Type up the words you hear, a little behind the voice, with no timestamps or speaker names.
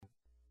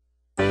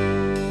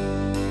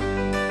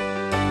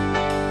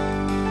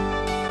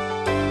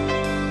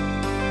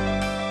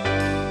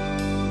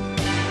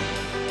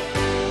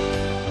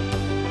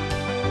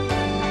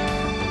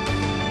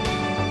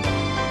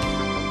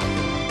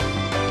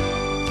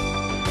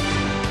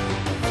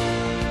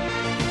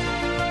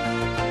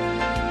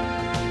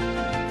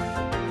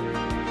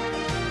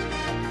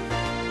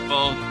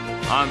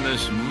on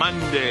this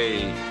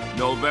Monday,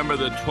 November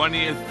the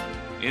 20th,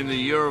 in the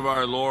year of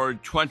our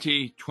Lord,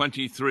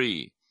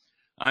 2023.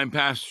 I'm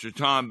Pastor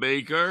Tom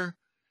Baker,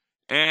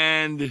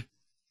 and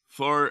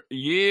for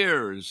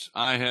years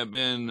I have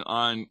been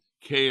on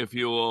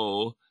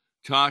KFUO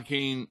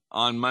talking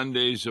on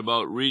Mondays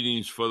about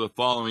readings for the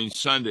following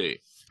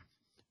Sunday,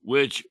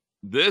 which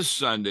this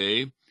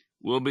Sunday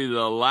will be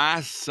the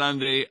last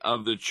Sunday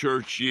of the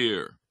church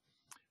year,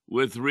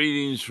 with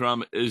readings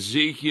from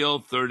Ezekiel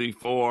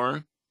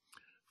 34,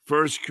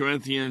 1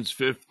 Corinthians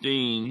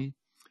 15,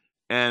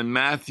 and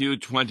Matthew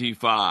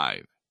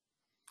 25.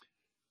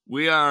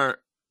 We are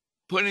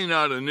putting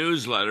out a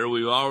newsletter.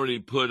 We've already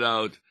put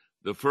out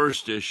the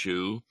first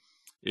issue.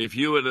 If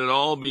you would at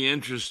all be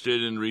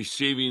interested in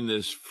receiving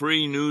this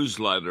free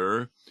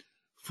newsletter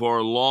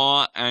for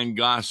Law and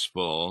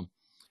Gospel,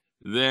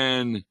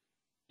 then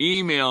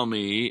email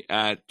me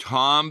at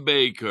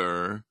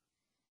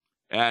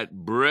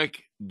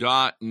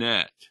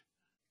tombaker@brick.net.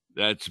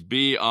 That's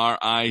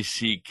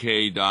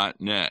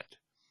BRICK.net.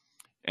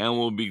 And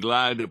we'll be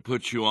glad to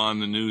put you on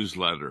the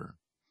newsletter.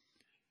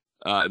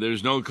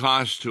 There's no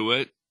cost to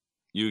it.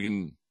 You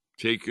can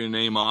take your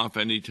name off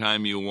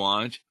anytime you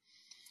want.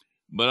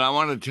 But I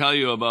want to tell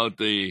you about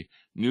the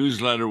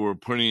newsletter we're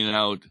putting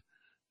out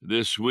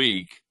this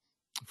week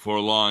for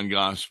Law and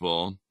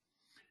Gospel.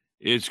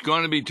 It's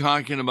going to be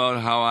talking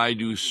about how I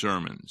do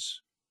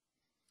sermons.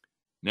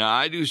 Now,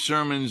 I do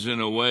sermons in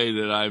a way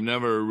that I've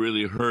never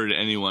really heard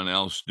anyone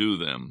else do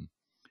them.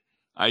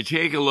 I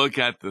take a look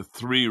at the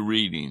three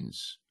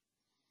readings,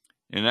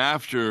 and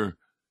after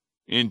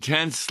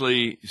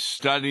intensely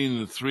studying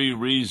the three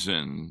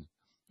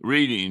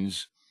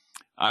readings,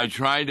 I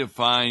try to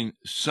find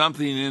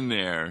something in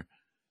there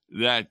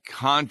that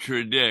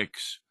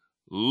contradicts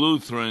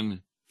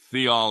Lutheran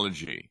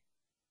theology.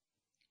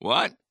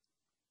 What?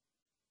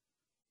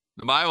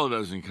 The Bible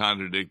doesn't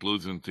contradict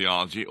Lutheran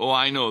theology. Oh,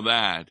 I know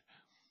that.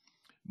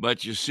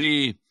 But you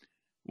see,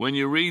 when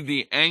you read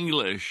the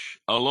English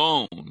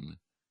alone,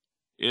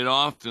 it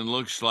often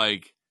looks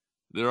like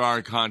there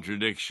are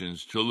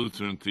contradictions to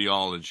Lutheran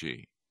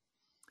theology.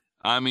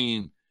 I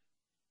mean,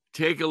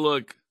 take a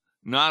look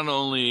not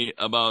only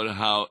about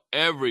how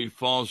every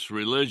false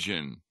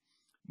religion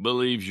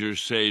believes you're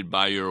saved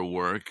by your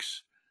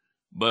works,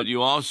 but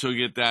you also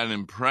get that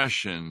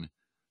impression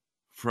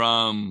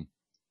from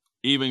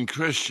even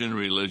Christian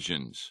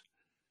religions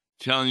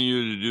telling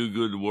you to do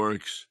good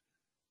works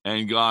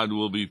and God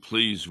will be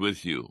pleased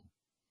with you.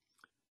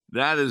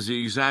 That is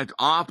the exact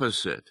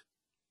opposite.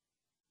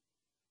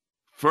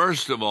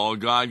 First of all,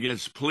 God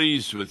gets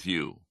pleased with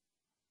you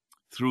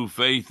through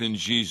faith in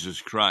Jesus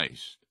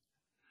Christ.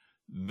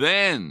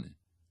 Then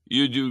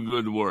you do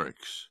good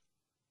works.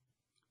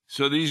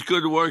 So these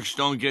good works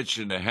don't get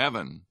you to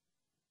heaven.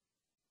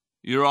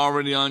 You're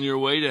already on your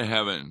way to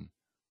heaven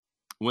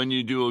when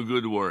you do a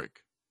good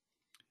work.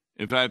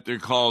 In fact, they're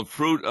called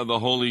fruit of the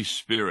Holy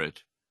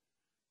Spirit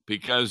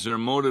because they're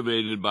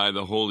motivated by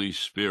the Holy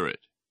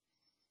Spirit.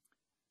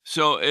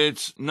 So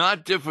it's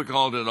not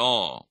difficult at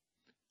all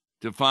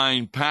to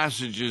find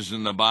passages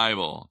in the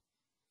Bible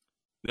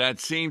that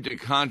seem to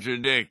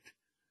contradict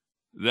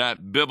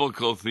that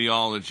biblical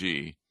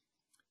theology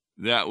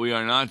that we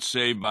are not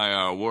saved by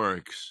our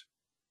works,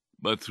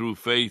 but through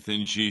faith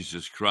in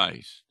Jesus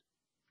Christ.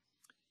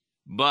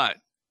 But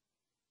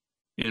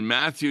in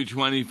Matthew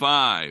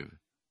 25,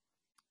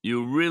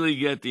 you really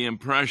get the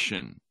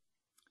impression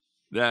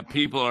that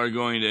people are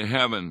going to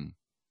heaven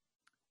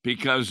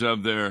because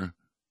of their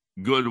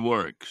good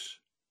works.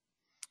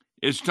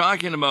 It's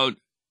talking about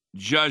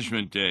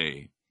Judgment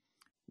Day,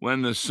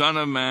 when the Son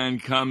of Man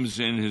comes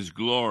in his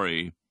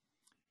glory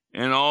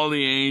and all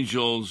the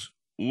angels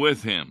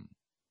with him.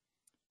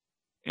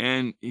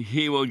 And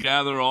he will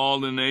gather all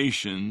the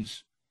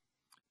nations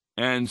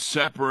and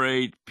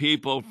separate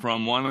people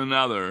from one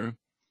another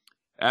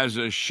as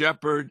a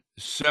shepherd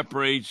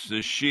separates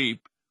the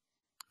sheep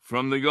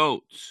from the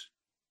goats.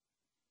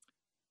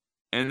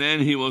 And then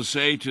he will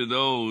say to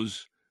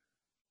those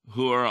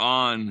who are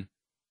on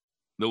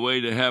the way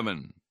to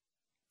heaven,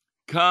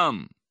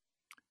 "Come,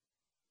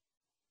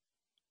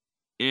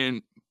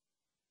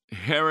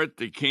 inherit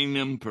the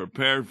kingdom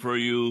prepared for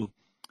you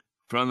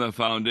from the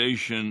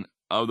foundation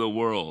of the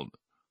world.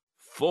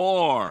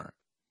 For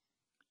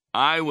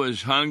I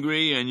was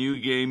hungry and you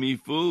gave me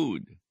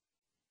food.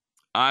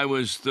 I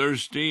was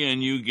thirsty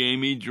and you gave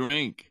me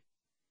drink.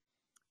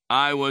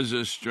 I was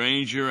a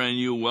stranger and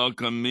you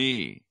welcomed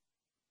me.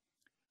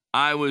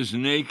 I was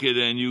naked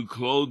and you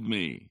clothed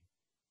me.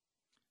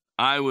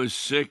 I was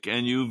sick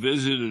and you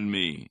visited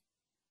me.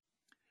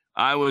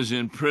 I was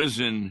in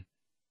prison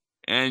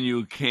and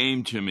you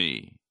came to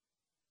me."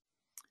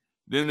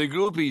 Then the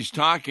group he's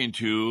talking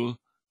to,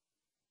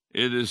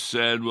 it is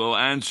said, will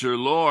answer,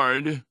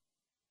 "Lord,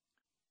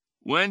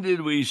 when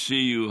did we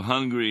see you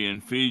hungry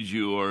and feed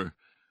you, or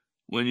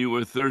when you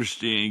were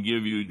thirsty and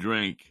give you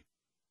drink?"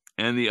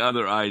 And the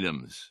other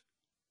items.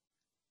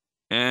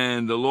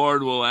 And the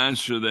Lord will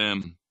answer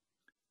them,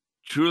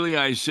 "Truly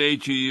I say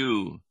to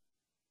you,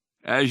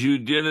 as you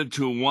did it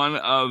to one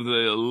of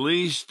the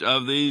least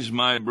of these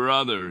my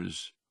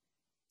brothers,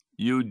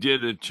 you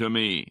did it to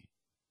me.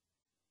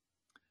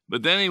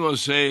 But then he will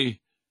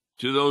say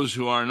to those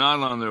who are not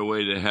on their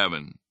way to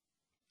heaven,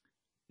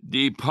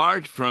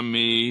 depart from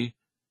me,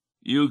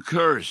 you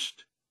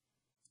cursed,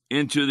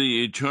 into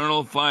the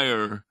eternal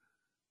fire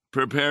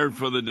prepared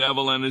for the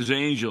devil and his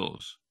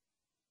angels.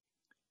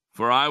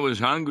 For I was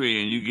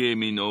hungry, and you gave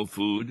me no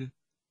food.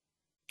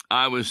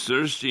 I was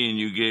thirsty, and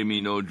you gave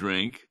me no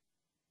drink.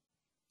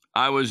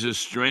 I was a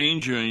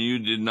stranger, and you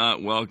did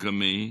not welcome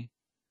me.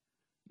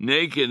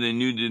 Naked,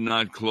 and you did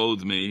not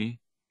clothe me.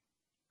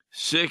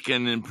 Sick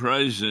and in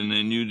prison,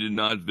 and you did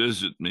not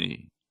visit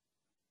me.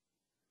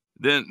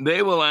 Then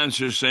they will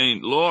answer, saying,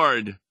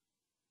 Lord,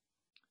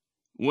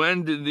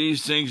 when did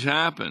these things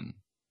happen?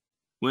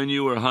 When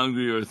you were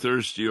hungry or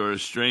thirsty or a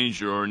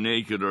stranger or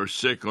naked or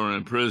sick or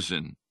in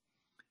prison,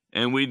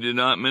 and we did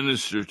not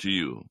minister to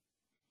you?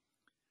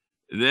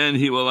 Then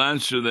he will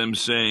answer them,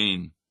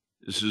 saying,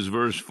 this is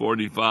verse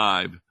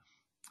 45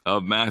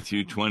 of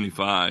Matthew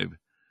 25,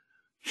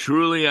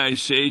 truly I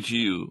say to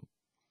you,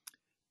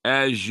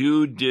 as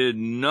you did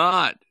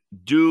not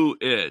do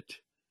it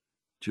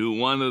to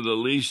one of the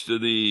least of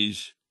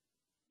these,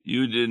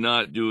 you did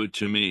not do it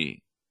to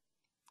me.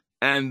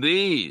 And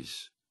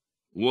these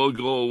will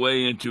go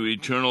away into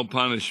eternal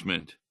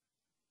punishment,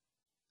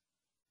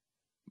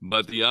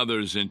 but the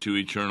others into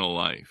eternal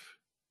life.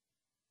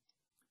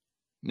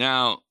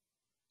 Now,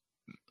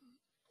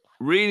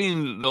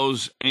 reading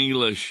those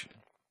English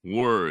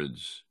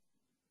words,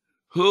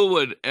 who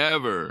would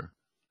ever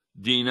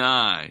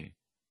deny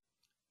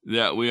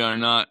that we are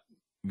not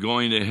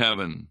going to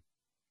heaven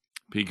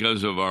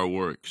because of our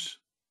works?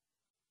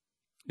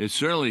 It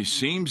certainly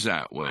seems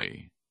that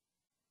way.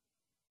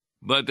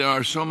 But there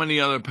are so many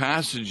other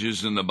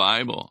passages in the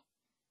Bible.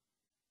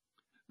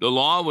 The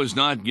law was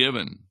not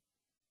given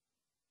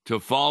to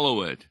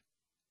follow it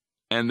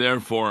and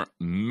therefore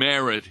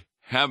merit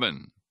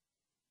heaven.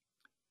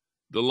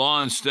 The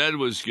law instead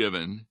was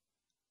given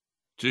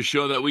to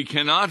show that we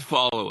cannot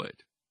follow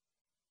it,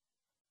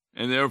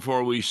 and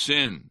therefore we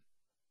sin,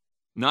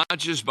 not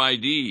just by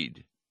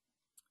deed,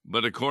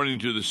 but according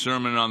to the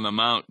Sermon on the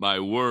Mount, by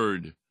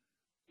word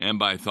and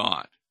by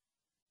thought.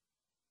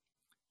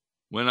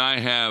 When I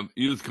have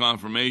youth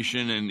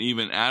confirmation and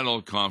even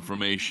adult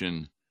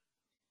confirmation,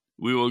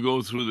 we will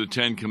go through the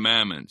 10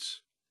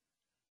 Commandments,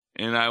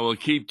 and I will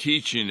keep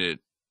teaching it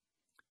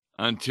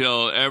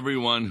until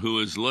everyone who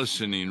is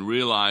listening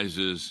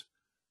realizes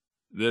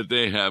that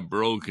they have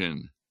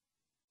broken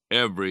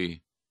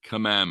every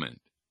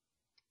commandment,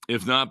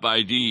 if not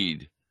by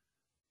deed,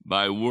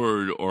 by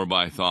word or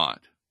by thought.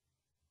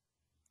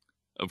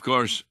 Of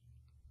course,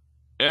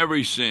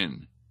 every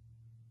sin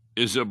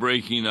is a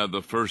breaking of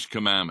the first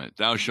commandment.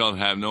 Thou shalt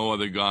have no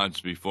other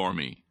gods before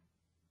me.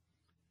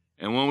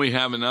 And when we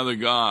have another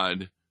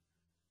God,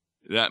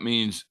 that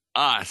means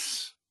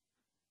us.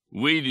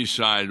 We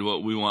decide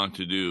what we want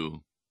to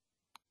do,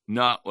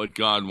 not what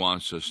God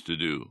wants us to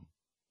do.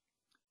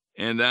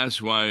 And that's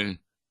why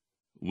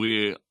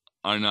we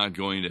are not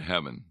going to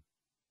heaven,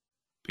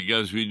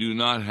 because we do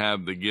not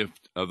have the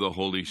gift of the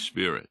Holy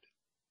Spirit.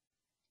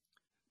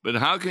 But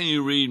how can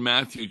you read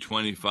Matthew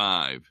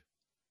 25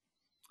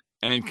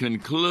 and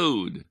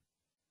conclude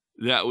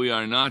that we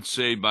are not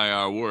saved by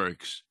our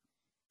works,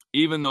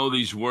 even though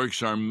these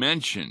works are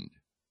mentioned?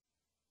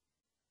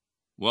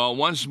 Well,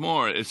 once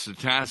more, it's the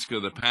task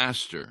of the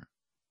pastor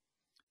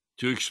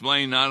to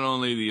explain not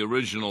only the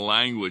original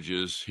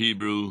languages,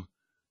 Hebrew,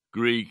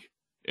 Greek,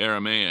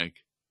 Aramaic,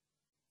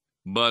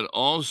 but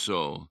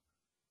also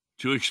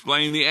to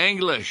explain the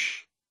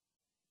English.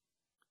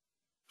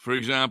 For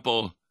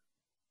example,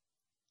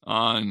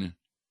 on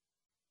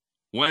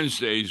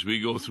Wednesdays,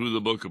 we go through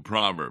the book of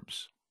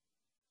Proverbs.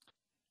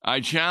 I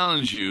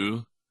challenge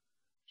you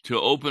to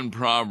open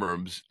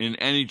Proverbs in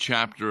any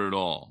chapter at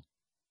all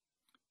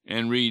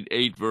and read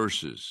 8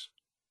 verses.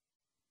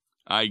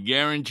 I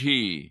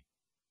guarantee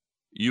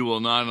you will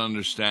not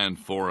understand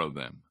 4 of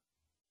them.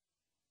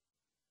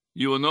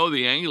 You will know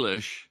the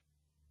English,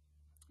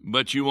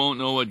 but you won't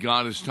know what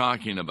God is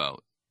talking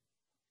about.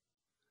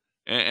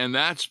 And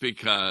that's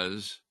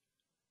because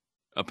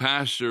a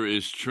pastor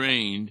is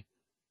trained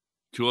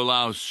to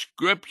allow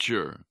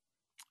Scripture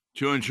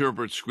to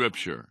interpret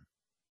Scripture.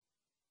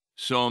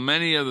 So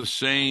many of the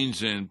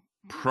sayings and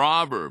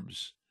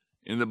proverbs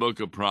in the book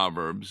of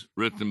Proverbs,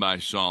 written by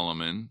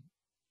Solomon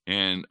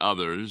and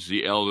others,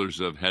 the elders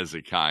of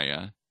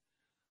Hezekiah,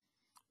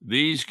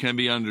 these can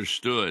be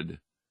understood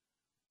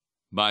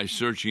by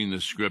searching the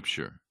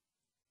Scripture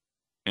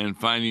and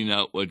finding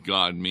out what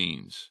God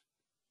means.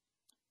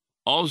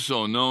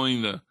 Also,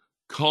 knowing the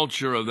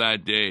culture of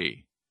that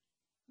day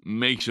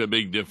makes a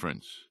big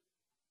difference.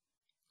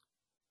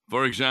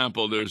 For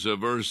example, there's a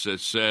verse that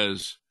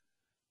says,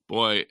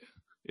 boy,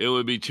 it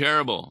would be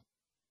terrible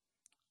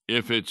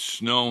if it's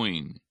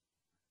snowing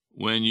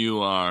when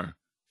you are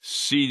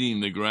seeding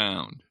the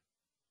ground,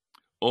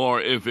 or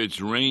if it's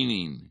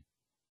raining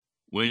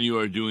when you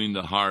are doing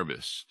the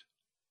harvest.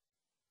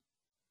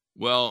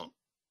 Well,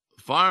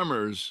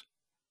 farmers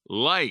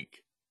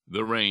like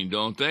the rain,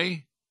 don't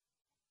they?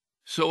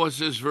 So what's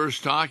this verse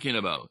talking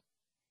about?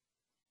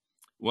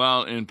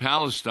 Well, in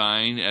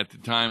Palestine, at the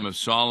time of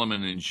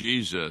Solomon and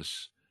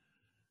Jesus,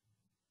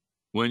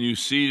 when you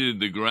seeded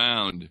the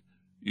ground,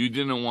 you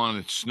didn't want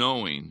it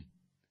snowing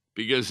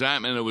because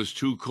that meant it was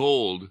too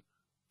cold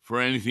for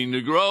anything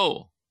to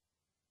grow.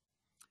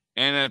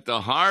 And at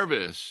the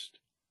harvest,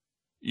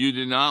 you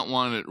did not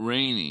want it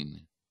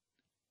raining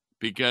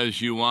because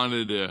you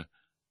wanted to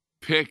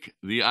pick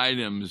the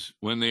items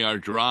when they are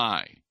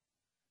dry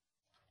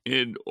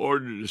in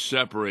order to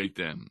separate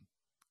them,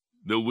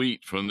 the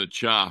wheat from the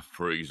chaff,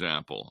 for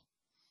example.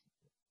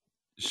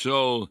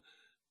 So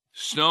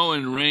snow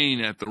and rain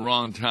at the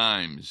wrong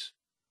times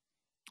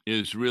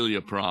is really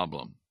a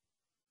problem.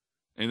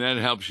 And that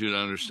helps you to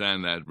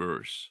understand that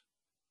verse.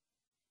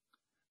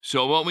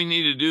 So what we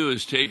need to do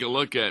is take a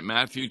look at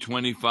Matthew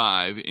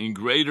 25 in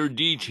greater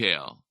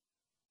detail,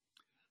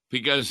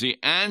 because the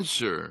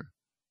answer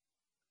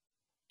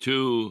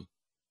to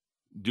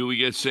do we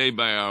get saved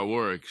by our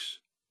works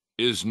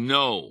is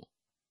no.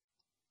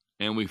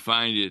 And we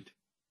find it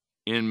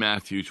in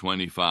Matthew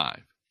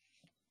 25.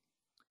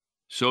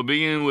 So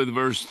beginning with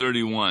verse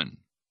 31.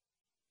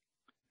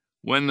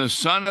 When the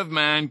Son of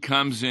Man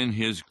comes in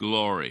his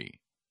glory.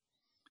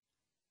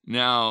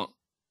 Now,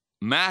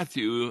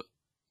 Matthew,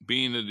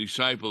 being a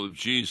disciple of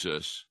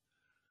Jesus,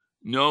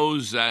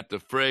 knows that the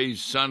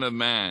phrase Son of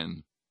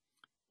Man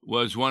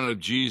was one of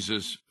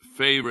Jesus'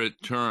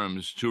 favorite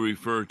terms to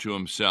refer to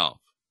himself.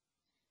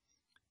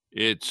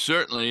 It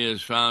certainly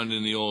is found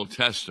in the Old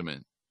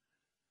Testament.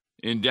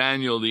 In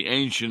Daniel, the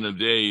Ancient of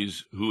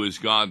Days, who is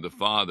God the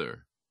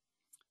Father,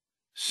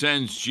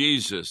 sends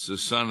Jesus, the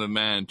Son of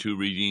Man, to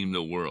redeem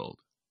the world.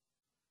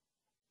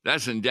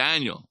 That's in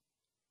Daniel.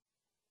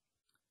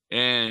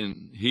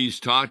 And he's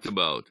talked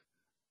about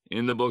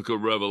in the book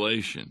of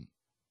Revelation.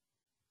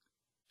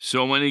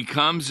 So when he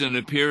comes and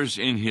appears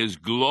in his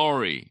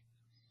glory,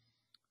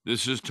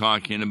 this is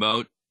talking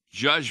about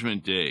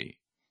Judgment Day.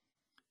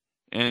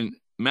 And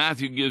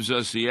Matthew gives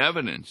us the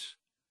evidence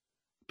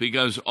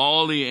because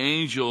all the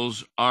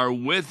angels are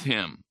with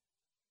him.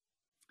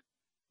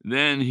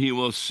 Then he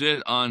will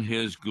sit on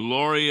his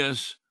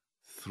glorious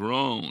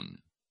throne.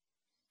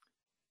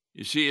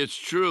 You see, it's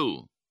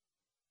true.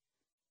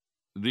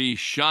 The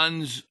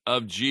shuns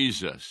of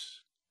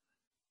Jesus,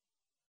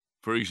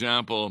 for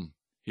example,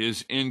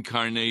 his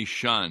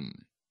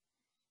incarnation,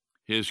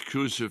 his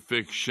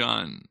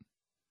crucifixion,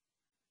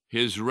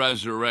 his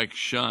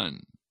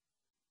resurrection,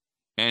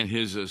 and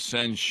his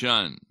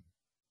ascension.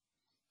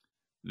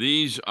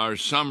 These are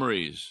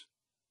summaries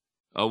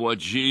of what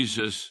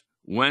Jesus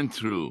went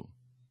through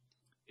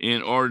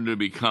in order to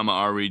become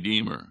our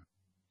Redeemer.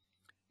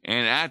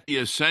 And at the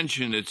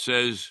ascension, it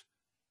says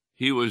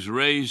he was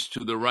raised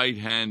to the right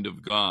hand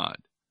of God,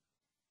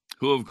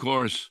 who, of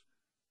course,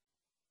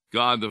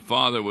 God the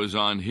Father was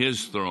on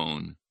his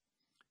throne.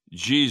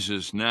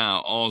 Jesus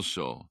now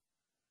also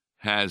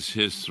has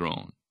his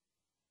throne.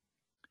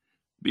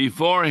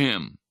 Before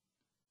him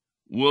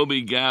will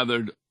be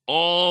gathered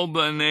all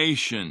the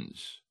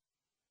nations.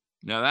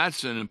 Now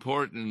that's an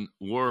important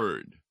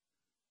word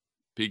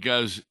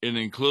because it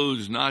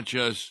includes not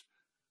just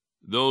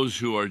those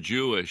who are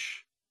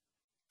Jewish,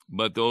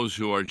 but those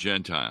who are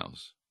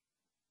Gentiles.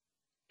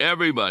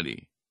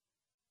 Everybody.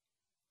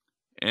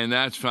 And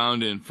that's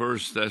found in 1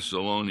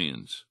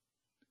 Thessalonians,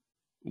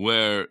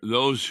 where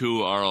those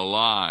who are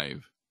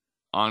alive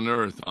on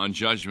earth on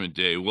Judgment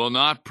Day will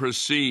not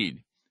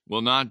proceed,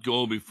 will not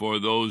go before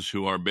those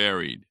who are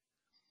buried.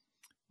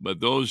 But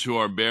those who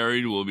are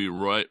buried will be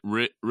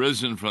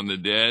risen from the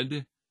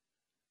dead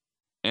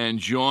and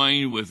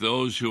joined with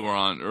those who are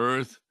on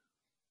earth,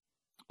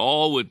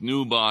 all with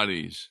new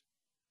bodies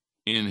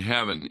in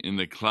heaven in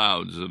the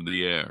clouds of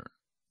the air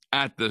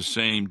at the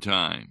same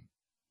time.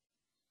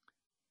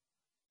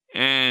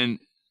 And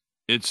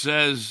it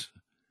says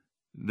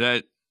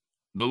that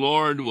the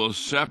Lord will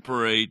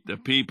separate the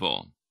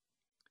people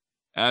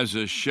as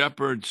a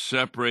shepherd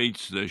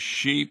separates the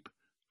sheep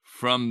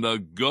from the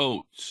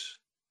goats.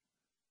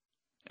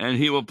 And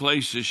he will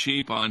place the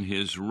sheep on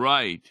his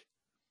right,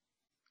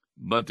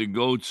 but the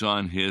goats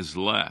on his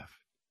left.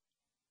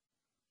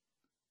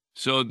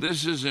 So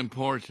this is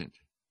important,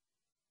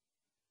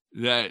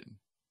 that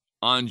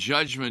on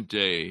Judgment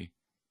Day,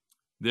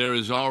 there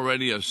is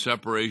already a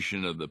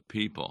separation of the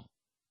people.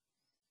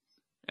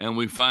 And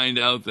we find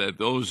out that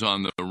those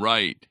on the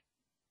right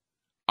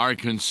are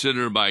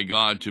considered by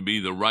God to be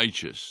the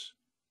righteous,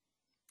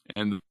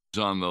 and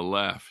those on the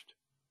left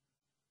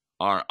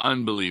are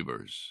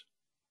unbelievers.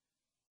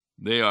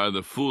 They are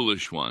the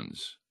foolish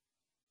ones.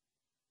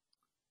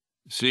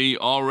 See,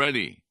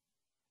 already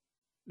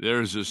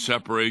there's a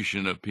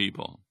separation of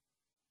people.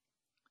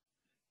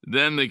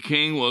 Then the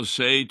king will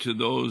say to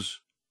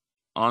those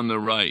on the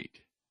right.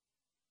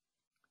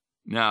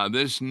 Now,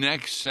 this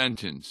next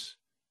sentence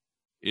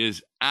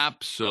is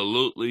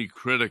absolutely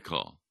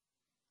critical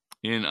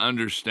in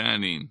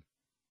understanding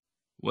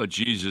what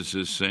Jesus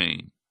is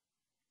saying.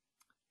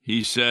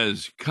 He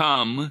says,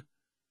 "Come,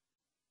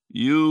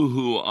 you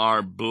who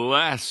are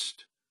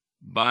blessed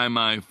by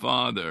my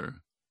Father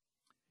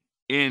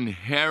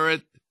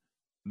inherit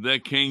the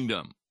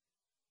kingdom.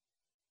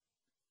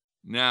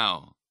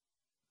 Now,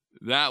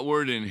 that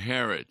word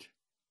inherit,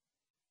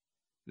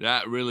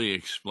 that really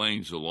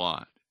explains a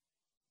lot.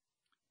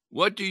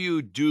 What do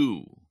you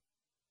do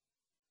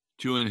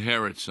to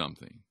inherit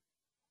something?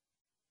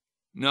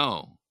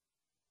 No,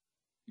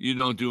 you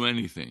don't do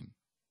anything.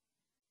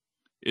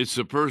 It's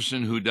the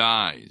person who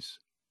dies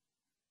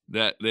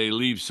that they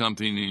leave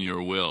something in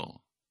your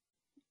will,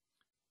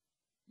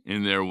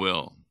 in their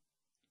will.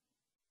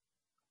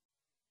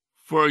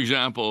 For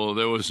example,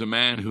 there was a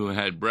man who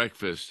had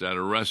breakfast at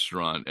a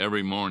restaurant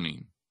every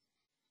morning.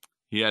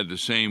 He had the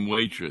same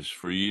waitress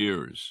for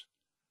years.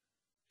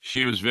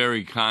 She was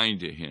very kind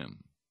to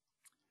him.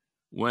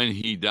 When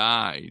he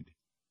died,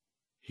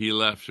 he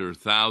left her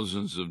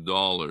thousands of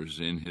dollars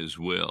in his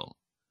will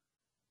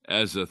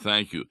as a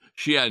thank you.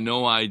 She had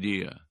no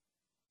idea.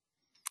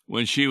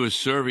 When she was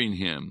serving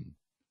him,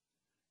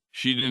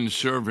 she didn't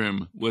serve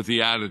him with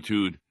the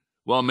attitude,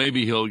 well,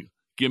 maybe he'll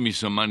give me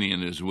some money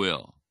in his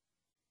will.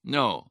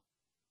 No,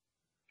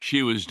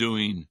 she was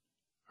doing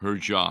her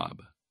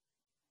job.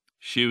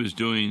 She was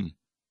doing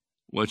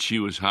what she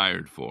was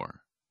hired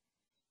for.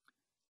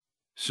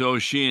 So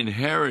she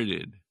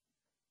inherited,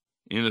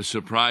 in a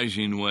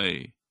surprising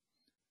way,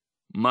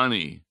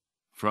 money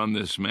from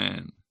this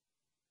man.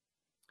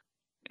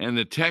 And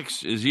the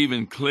text is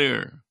even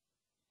clear.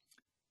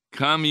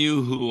 Come,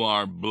 you who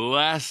are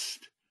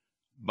blessed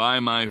by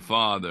my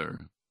Father,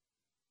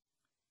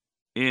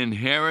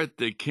 inherit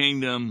the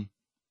kingdom.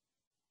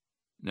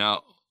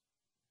 Now,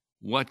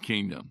 what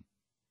kingdom?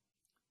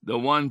 The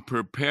one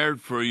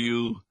prepared for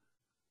you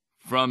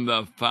from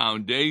the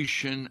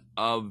foundation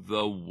of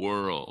the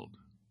world.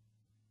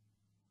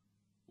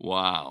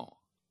 Wow.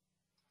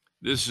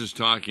 This is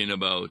talking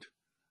about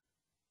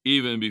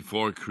even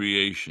before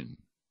creation.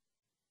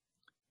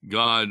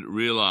 God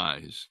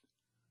realized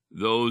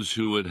those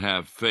who would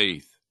have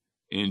faith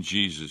in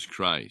Jesus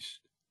Christ.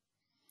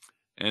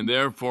 And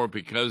therefore,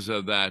 because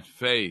of that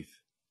faith,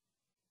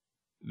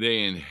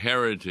 they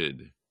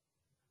inherited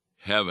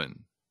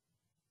heaven.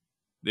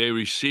 They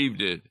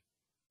received it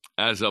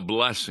as a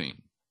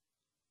blessing.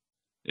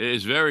 It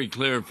is very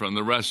clear from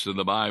the rest of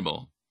the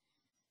Bible.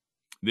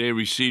 They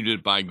received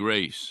it by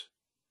grace,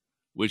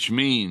 which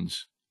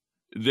means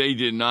they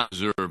did not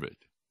deserve it.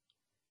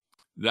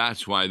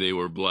 That's why they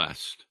were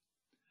blessed.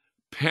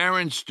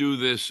 Parents do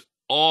this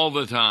all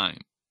the time.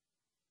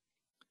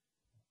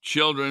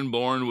 Children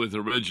born with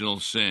original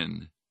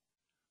sin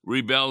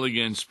rebel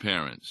against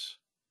parents.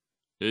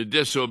 They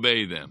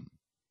disobey them.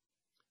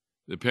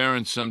 The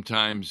parents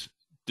sometimes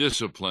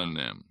discipline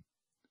them,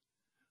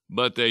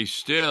 but they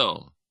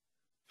still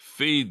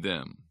feed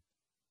them,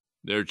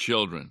 their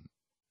children,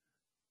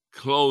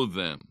 clothe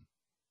them,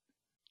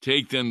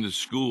 take them to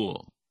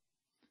school.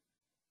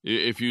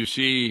 If you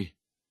see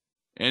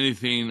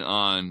anything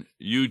on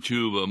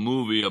YouTube, a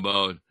movie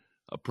about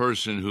a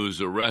person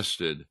who's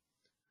arrested,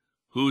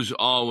 who's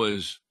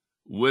always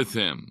with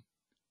him,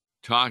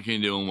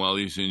 talking to him while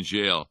he's in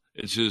jail,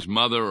 it's his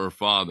mother or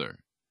father,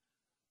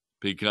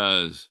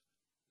 because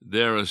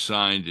they're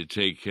assigned to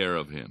take care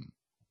of him.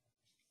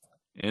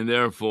 And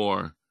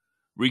therefore,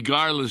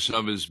 regardless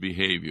of his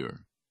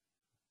behavior,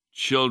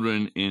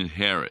 children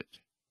inherit.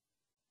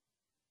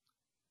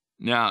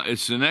 Now,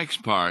 it's the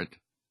next part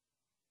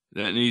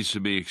that needs to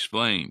be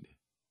explained.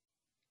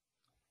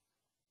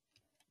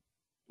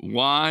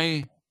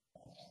 Why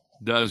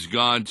does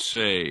God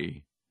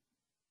say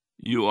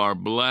you are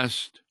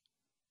blessed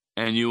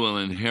and you will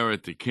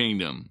inherit the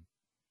kingdom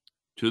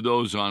to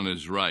those on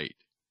his right?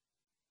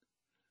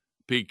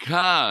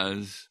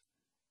 Because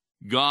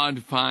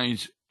God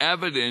finds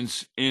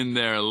evidence in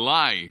their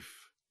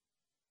life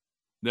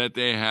that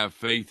they have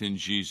faith in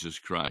Jesus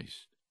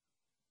Christ.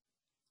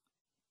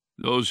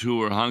 Those who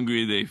were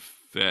hungry, they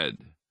fed.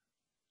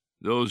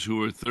 Those who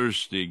were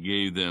thirsty,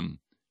 gave them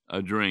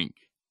a drink.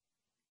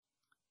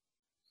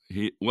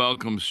 He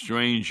welcomed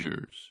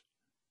strangers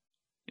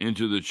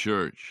into the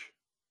church,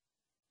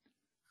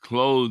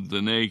 clothed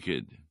the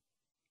naked.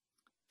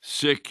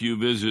 Sick, you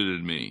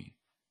visited me.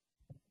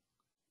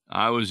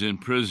 I was in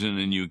prison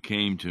and you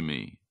came to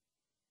me.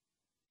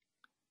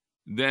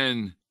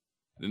 Then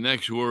the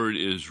next word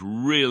is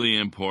really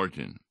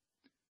important.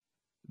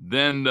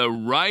 Then the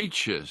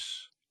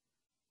righteous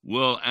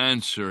will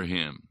answer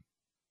him.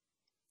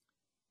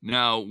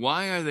 Now,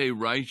 why are they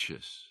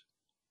righteous?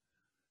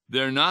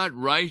 They're not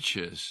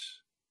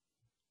righteous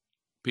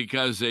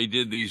because they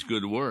did these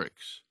good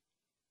works.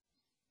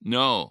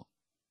 No,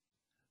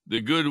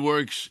 the good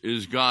works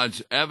is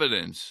God's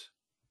evidence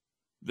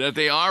that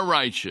they are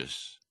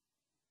righteous,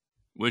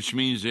 which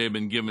means they have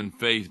been given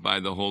faith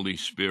by the Holy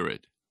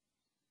Spirit.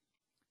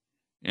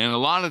 And a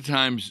lot of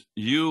times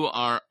you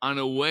are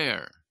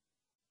unaware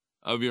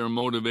of your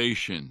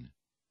motivation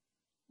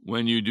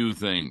when you do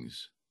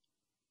things.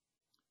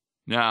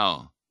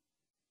 Now,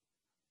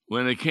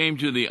 when it came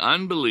to the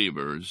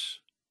unbelievers,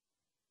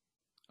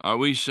 are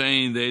we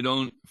saying they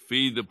don't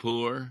feed the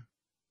poor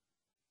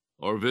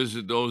or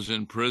visit those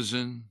in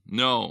prison?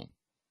 No.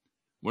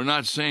 We're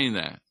not saying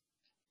that.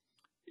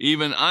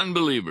 Even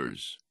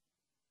unbelievers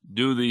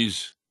do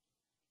these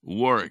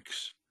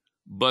works,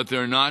 but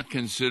they're not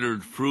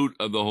considered fruit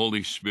of the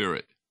Holy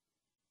Spirit.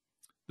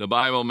 The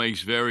Bible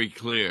makes very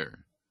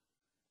clear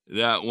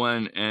that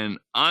when an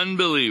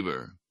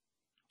unbeliever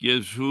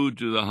gives food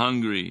to the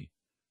hungry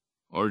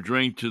or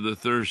drink to the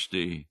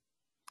thirsty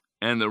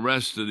and the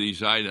rest of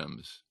these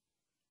items,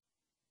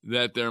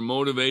 that their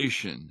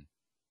motivation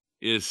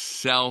is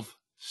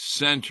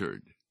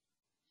self-centered.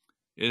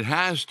 It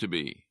has to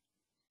be,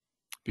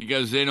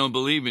 because they don't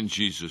believe in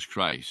Jesus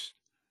Christ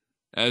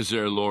as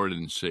their Lord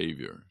and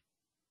Savior.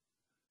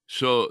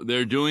 So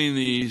they're doing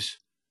these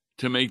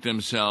to make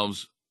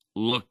themselves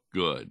look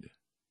good.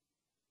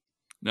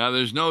 Now,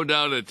 there's no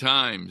doubt at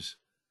times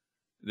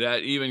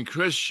that even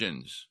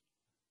Christians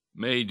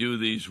may do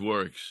these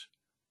works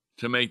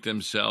to make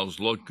themselves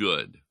look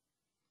good,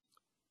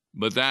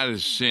 but that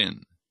is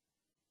sin.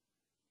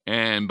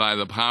 And by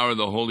the power of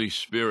the Holy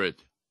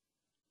Spirit,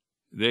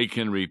 they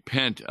can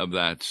repent of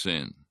that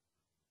sin.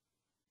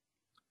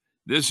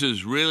 This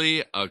is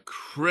really a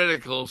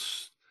critical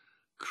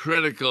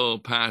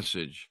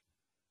passage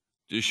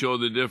to show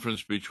the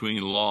difference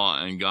between law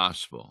and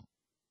gospel.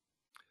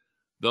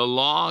 The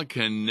law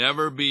can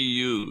never be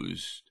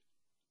used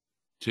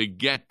to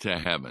get to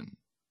heaven,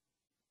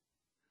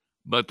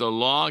 but the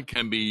law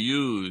can be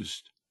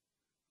used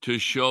to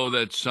show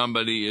that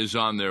somebody is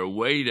on their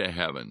way to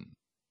heaven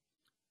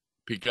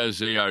because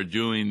they are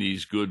doing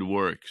these good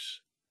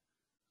works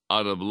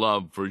out of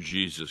love for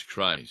Jesus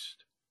Christ.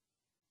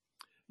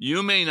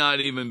 You may not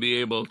even be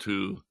able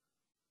to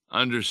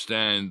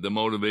understand the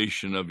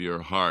motivation of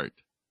your heart,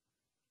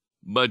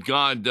 but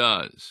God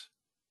does.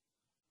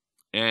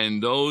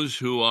 And those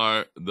who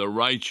are the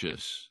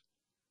righteous,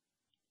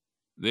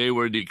 they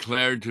were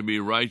declared to be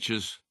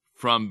righteous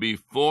from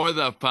before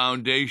the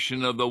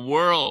foundation of the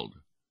world,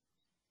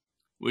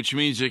 which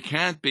means it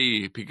can't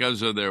be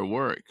because of their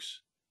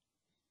works.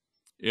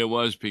 It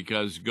was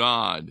because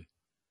God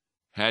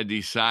had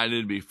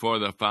decided before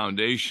the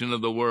foundation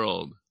of the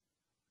world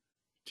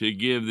to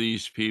give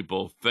these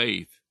people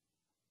faith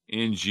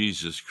in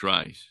Jesus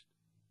Christ.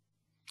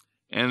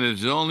 And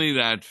it's only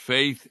that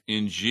faith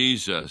in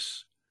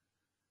Jesus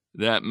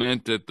that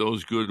meant that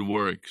those good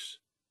works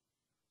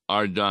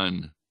are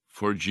done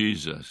for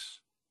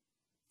Jesus.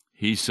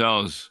 He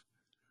says,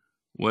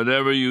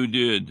 whatever you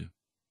did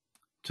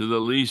to the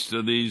least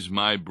of these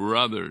my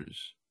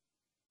brothers,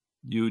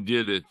 you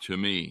did it to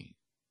me.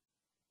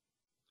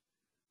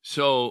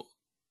 So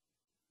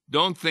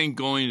don't think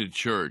going to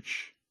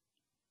church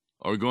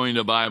or going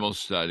to Bible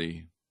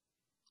study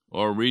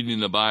or reading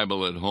the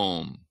Bible at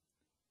home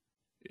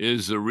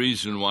is the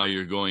reason why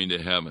you're going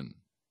to heaven.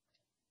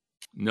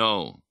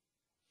 No,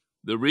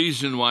 the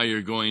reason why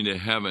you're going to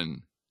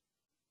heaven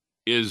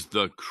is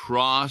the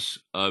cross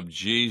of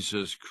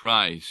Jesus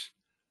Christ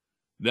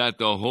that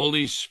the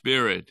Holy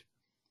Spirit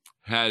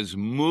has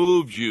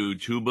moved you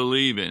to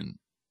believe in.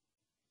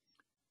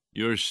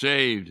 You're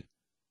saved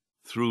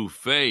through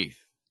faith,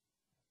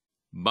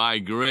 by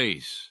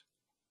grace,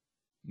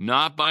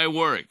 not by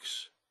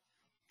works,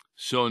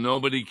 so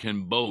nobody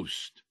can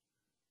boast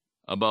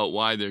about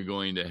why they're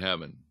going to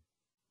heaven.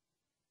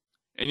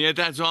 And yet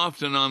that's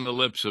often on the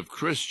lips of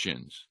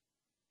Christians.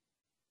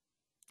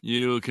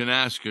 You can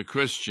ask a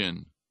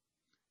Christian,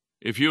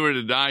 if you were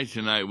to die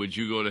tonight, would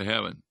you go to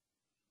heaven?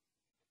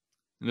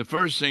 And the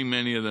first thing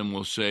many of them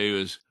will say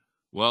is,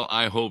 well,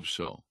 I hope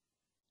so.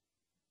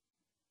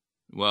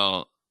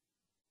 Well,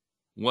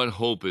 what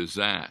hope is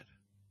that?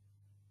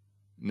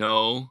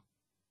 No,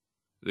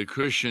 the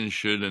Christian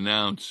should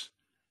announce,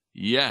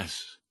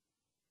 yes,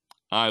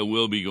 I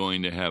will be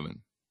going to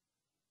heaven.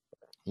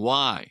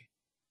 Why?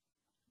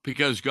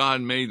 Because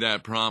God made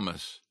that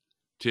promise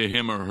to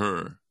him or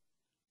her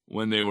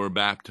when they were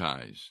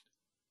baptized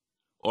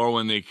or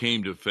when they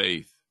came to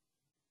faith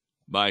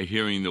by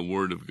hearing the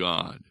word of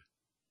God,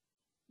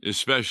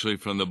 especially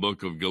from the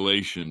book of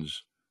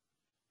Galatians,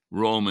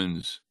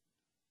 Romans,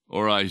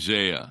 or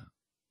Isaiah,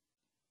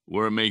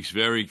 where it makes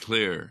very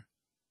clear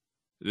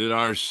that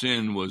our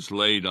sin was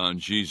laid on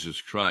Jesus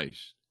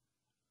Christ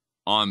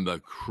on the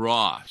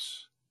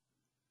cross.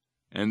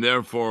 And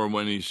therefore,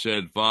 when he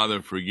said,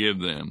 Father,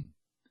 forgive them,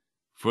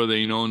 for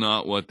they know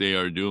not what they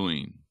are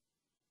doing,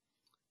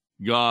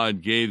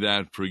 God gave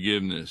that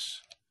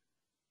forgiveness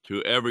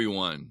to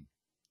everyone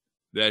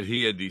that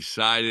he had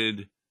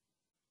decided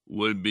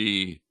would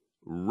be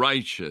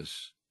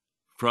righteous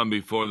from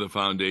before the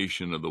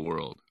foundation of the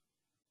world.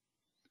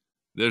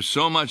 There's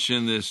so much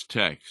in this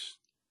text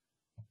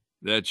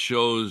that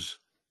shows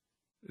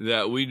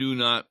that we do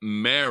not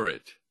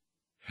merit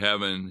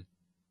heaven.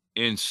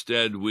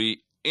 Instead,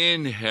 we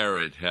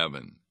inherit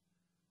heaven.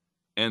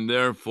 And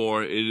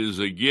therefore, it is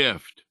a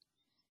gift.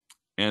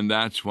 And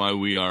that's why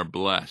we are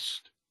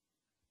blessed.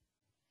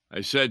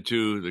 I said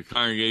to the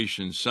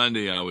congregation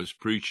Sunday I was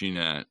preaching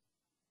at,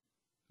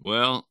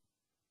 well,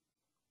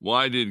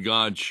 why did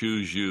God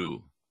choose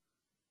you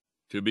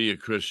to be a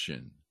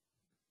Christian?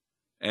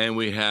 And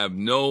we have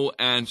no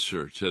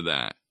answer to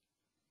that,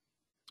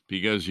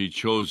 because he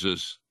chose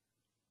us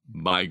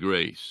by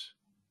grace.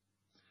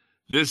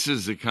 This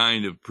is the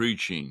kind of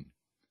preaching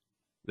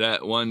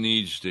that one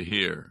needs to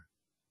hear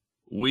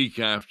week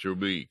after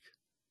week.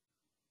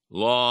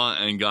 Law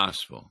and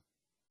gospel.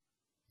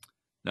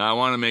 Now, I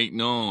want to make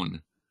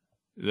known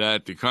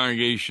that the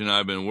congregation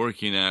I've been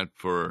working at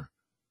for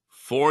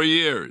 4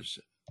 years,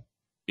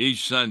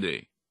 each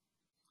Sunday,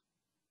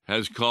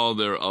 has called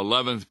their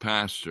 11th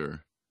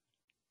pastor,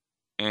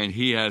 and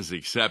he has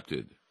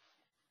accepted.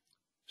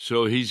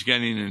 So he's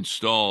getting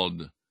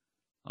installed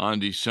on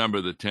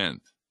December the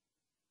 10th.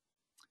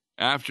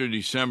 After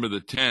December the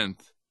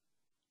 10th,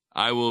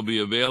 I will be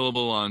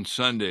available on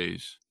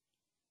Sundays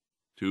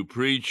to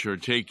preach or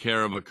take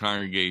care of a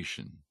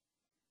congregation.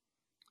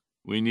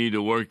 We need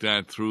to work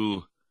that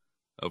through,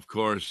 of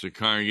course, the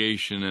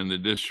congregation and the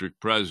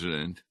district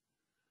president,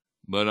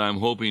 but I'm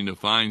hoping to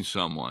find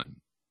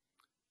someone.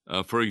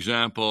 For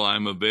example,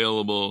 I'm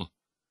available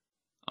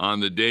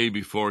on the day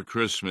before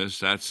Christmas,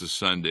 that's a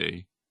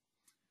Sunday.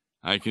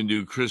 I can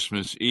do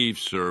Christmas Eve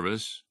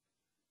service,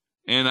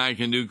 and I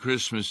can do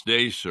Christmas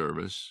Day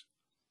service.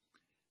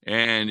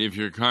 And if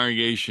your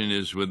congregation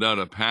is without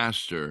a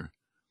pastor,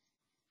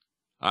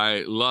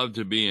 I love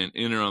to be an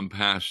interim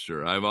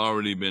pastor. I've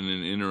already been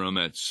an interim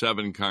at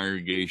 7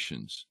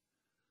 congregations.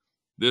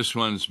 This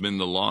one's been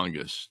the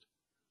longest,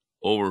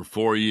 over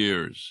 4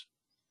 years,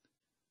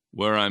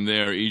 where I'm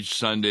there each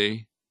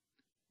Sunday,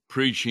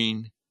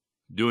 preaching,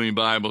 doing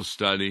Bible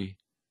study,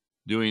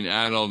 doing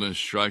adult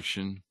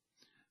instruction,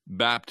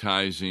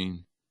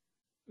 baptizing,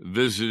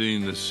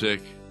 visiting the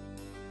sick,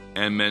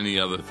 and many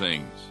other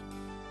things.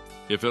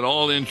 If at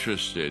all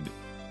interested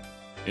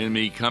in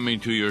me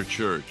coming to your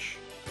church,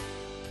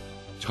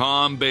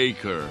 Tom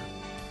Baker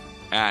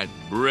at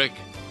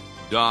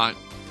brick.net.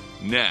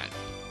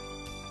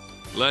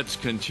 Let's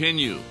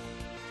continue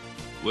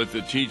with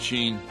the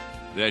teaching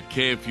that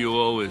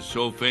KFUO is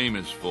so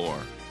famous for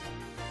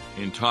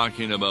in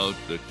talking about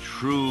the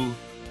true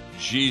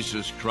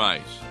Jesus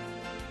Christ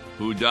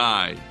who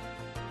died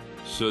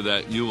so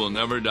that you will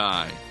never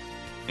die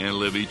and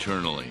live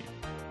eternally.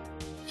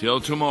 Till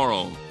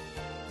tomorrow,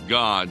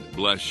 God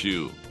bless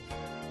you.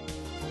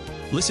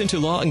 Listen to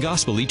Law and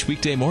Gospel each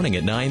weekday morning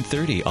at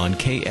 9:30 on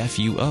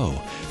KFUO.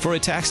 For a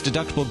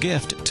tax-deductible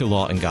gift to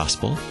Law and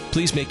Gospel,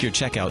 please make your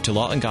check out to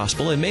Law and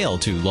Gospel and mail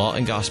to Law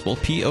and Gospel,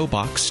 P.O.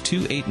 Box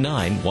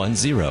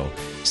 28910,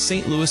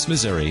 St. Louis,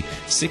 Missouri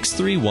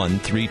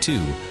 63132,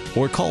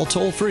 or call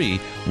toll-free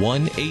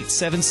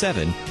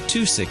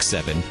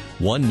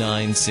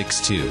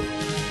 1-877-267-1962.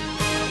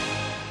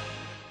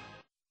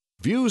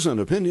 Views and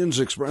opinions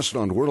expressed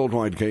on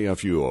Worldwide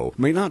KFUO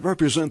may not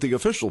represent the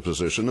official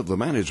position of the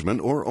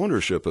management or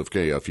ownership of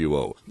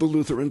KFUO, the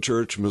Lutheran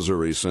Church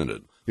Missouri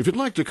Synod. If you'd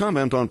like to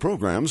comment on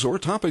programs or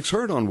topics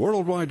heard on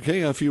Worldwide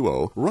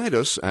KFUO, write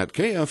us at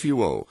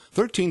KFUO,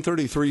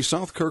 1333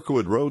 South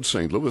Kirkwood Road,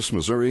 St. Louis,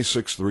 Missouri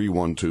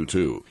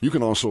 63122. You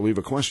can also leave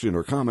a question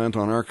or comment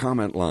on our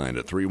comment line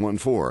at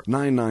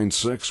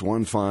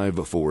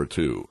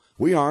 314-996-1542.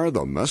 We are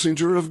the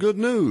messenger of good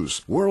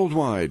news,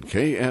 Worldwide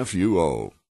KFUO.